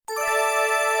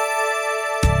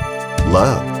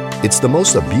Love. It's the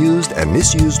most abused and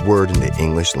misused word in the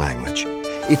English language.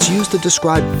 It's used to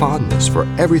describe fondness for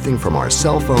everything from our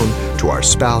cell phone to our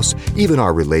spouse, even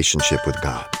our relationship with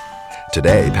God.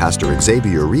 Today, Pastor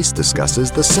Xavier Reese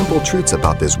discusses the simple truths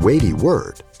about this weighty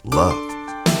word, love.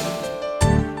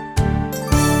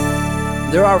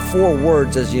 There are 4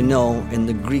 words, as you know, in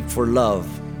the Greek for love,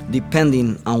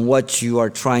 depending on what you are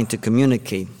trying to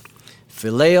communicate.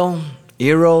 Phileo,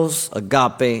 eros,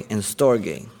 agape, and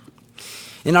storge.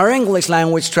 In our English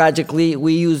language, tragically,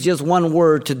 we use just one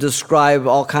word to describe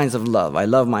all kinds of love. I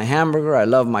love my hamburger, I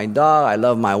love my dog, I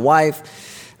love my wife.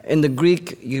 In the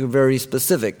Greek, you're very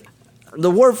specific. The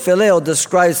word phileo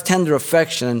describes tender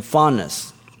affection and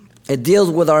fondness. It deals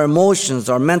with our emotions,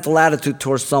 our mental attitude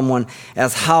towards someone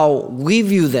as how we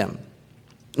view them.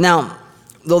 Now,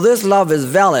 though this love is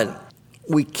valid,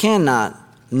 we cannot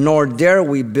nor dare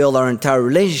we build our entire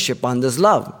relationship on this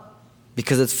love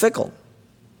because it's fickle.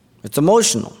 It's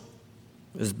emotional.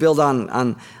 It's built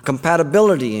on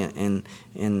compatibility and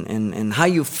how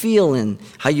you feel and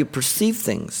how you perceive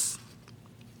things.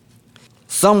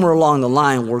 Somewhere along the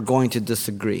line, we're going to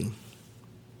disagree.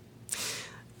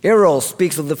 Eros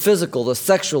speaks of the physical, the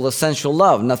sexual, the sensual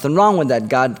love. Nothing wrong with that.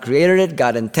 God created it.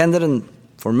 God intended it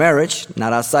for marriage,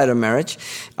 not outside of marriage.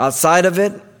 Outside of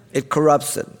it, it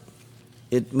corrupts it.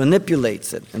 It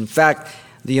manipulates it. In fact,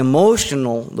 the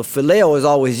emotional, the phileo, is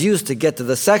always used to get to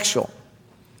the sexual.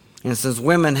 And since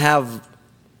women have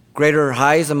greater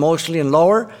highs emotionally and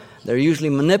lower, they're usually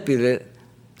manipulated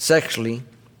sexually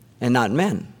and not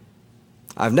men.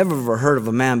 I've never ever heard of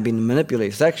a man being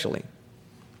manipulated sexually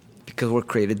because we're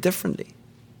created differently.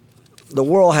 The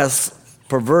world has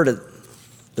perverted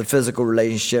the physical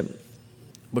relationship,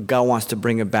 but God wants to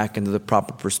bring it back into the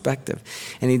proper perspective.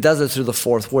 And he does it through the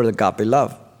 4th word, agape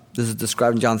love. This is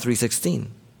described in John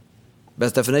 3:16.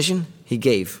 Best definition, he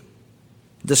gave.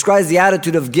 Describes the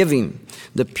attitude of giving,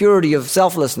 the purity of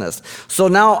selflessness. So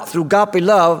now, through agape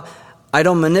love, I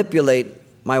don't manipulate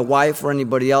my wife or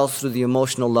anybody else through the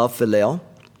emotional love, phileo,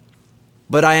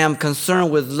 but I am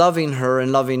concerned with loving her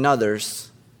and loving others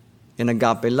in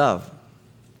agape love.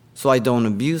 So I don't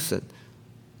abuse it.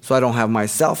 So I don't have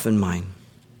myself in mind.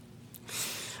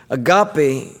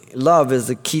 Agape love is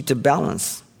the key to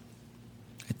balance.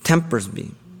 It tempers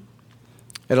me.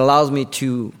 It allows me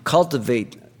to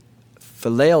cultivate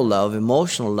phileo love,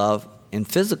 emotional love, and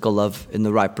physical love in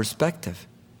the right perspective.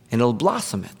 And it'll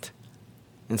blossom it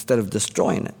instead of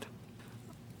destroying it.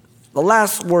 The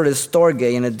last word is storge,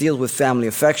 and it deals with family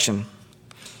affection.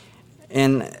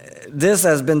 And this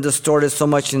has been distorted so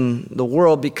much in the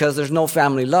world because there's no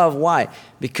family love. Why?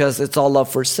 Because it's all love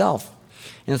for self.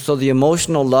 And so the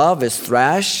emotional love is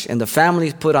thrashed, and the family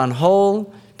is put on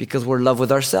hold because we're in love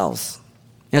with ourselves.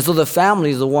 And so the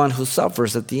family is the one who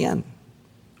suffers at the end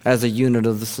as a unit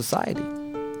of the society,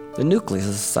 the nucleus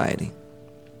of society.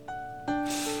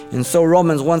 And so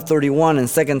Romans 1:31 and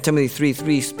 2 Timothy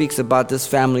 3:3 speaks about this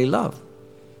family love.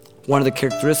 One of the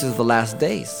characteristics of the last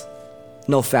days,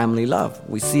 no family love.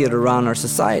 We see it around our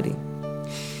society.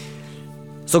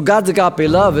 So God's agape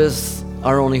love is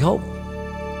our only hope.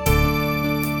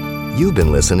 You've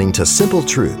been listening to Simple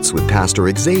Truths with Pastor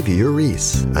Xavier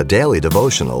Reese, a daily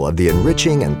devotional of the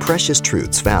enriching and precious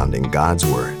truths found in God's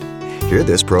Word. Hear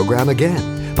this program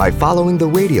again by following the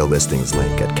radio listings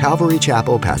link at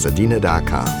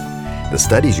CalvaryChapelPasadena.com. The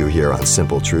studies you hear on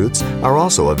Simple Truths are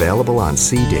also available on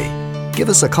CD. Give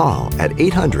us a call at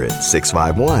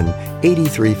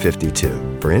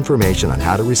 800-651-8352 for information on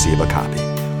how to receive a copy.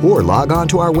 Or log on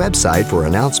to our website for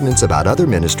announcements about other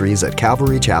ministries at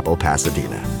Calvary Chapel,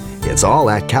 Pasadena. It's all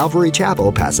at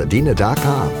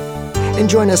CalvaryChapelPasadena.com. And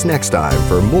join us next time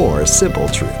for more Simple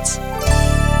Truths.